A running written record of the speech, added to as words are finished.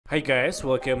Hi guys,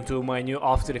 welcome to my new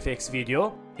After Effects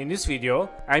video. In this video,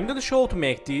 I'm gonna show how to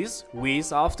make these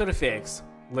with After Effects.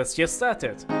 Let's get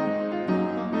started.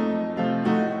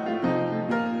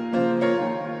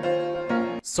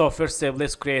 So first step,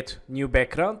 let's create new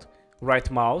background.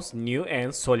 Right mouse, new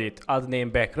and solid, add name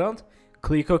background,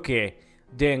 click OK.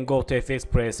 Then go to Effects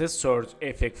Presets, search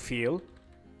Effect Fill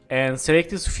and select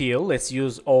this fill. Let's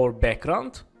use our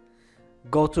background.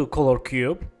 Go to Color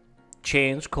Cube,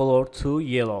 change color to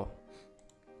yellow.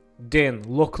 Then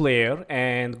lock layer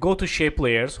and go to shape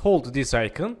layers, hold this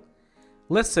icon.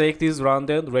 Let's select this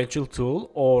rounded wrench tool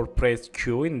or press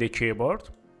Q in the keyboard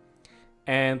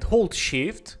and hold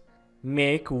shift,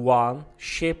 make one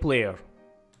shape layer.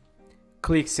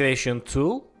 Click selection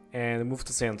tool and move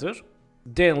to center.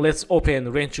 Then let's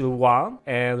open wrench 1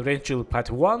 and wrench path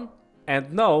 1,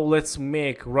 and now let's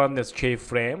make roundness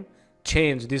keyframe.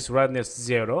 Change this roundness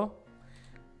 0.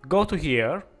 Go to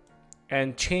here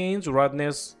and change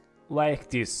roundness like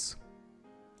this.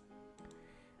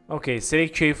 Okay,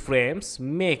 select keyframes,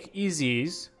 make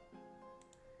ease,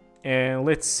 and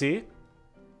let's see.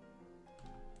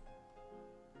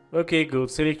 Okay,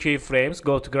 good. Select keyframes,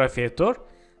 go to graph editor,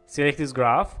 select this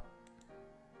graph.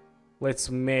 Let's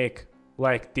make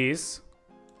like this.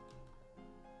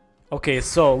 Okay,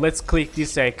 so let's click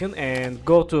this icon and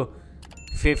go to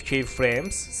 5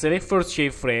 keyframes. Select first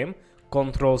keyframe,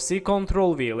 Ctrl C,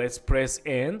 Ctrl V. Let's press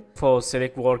N for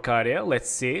select work area. Let's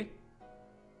see.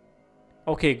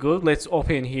 Okay, good. Let's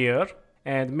open here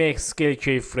and make scale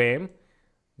keyframe.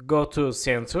 Go to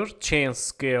center, change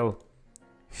scale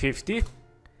 50,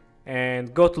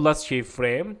 and go to last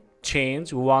keyframe,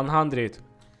 change 100.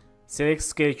 Select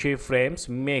scale keyframes,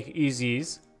 make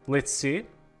ease. Let's see.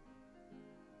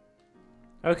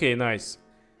 Okay, nice.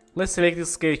 Let's select the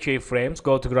scale keyframes,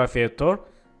 go to graph editor,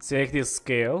 select this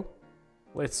scale.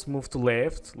 Let's move to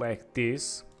left like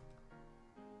this.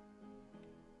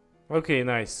 Okay,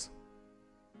 nice.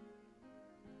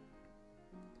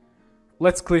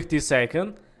 Let's click this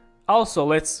icon. Also,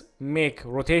 let's make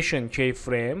rotation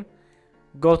keyframe.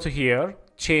 Go to here,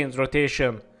 change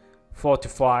rotation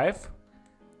 45,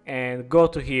 and go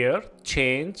to here,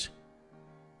 change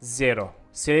 0.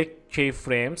 Select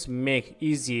keyframes, make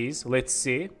easy. Let's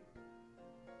see.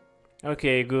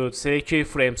 Okay, good. Select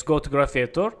keyframes, go to graph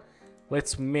editor.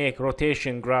 Let's make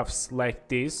rotation graphs like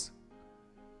this.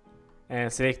 And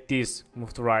select this,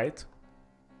 move to right.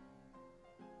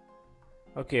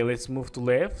 Okay, let's move to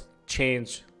left,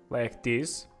 change like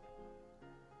this.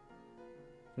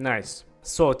 Nice.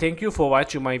 So thank you for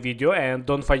watching my video, and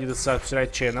don't forget to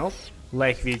subscribe channel,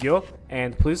 like video,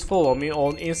 and please follow me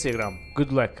on Instagram.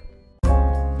 Good luck.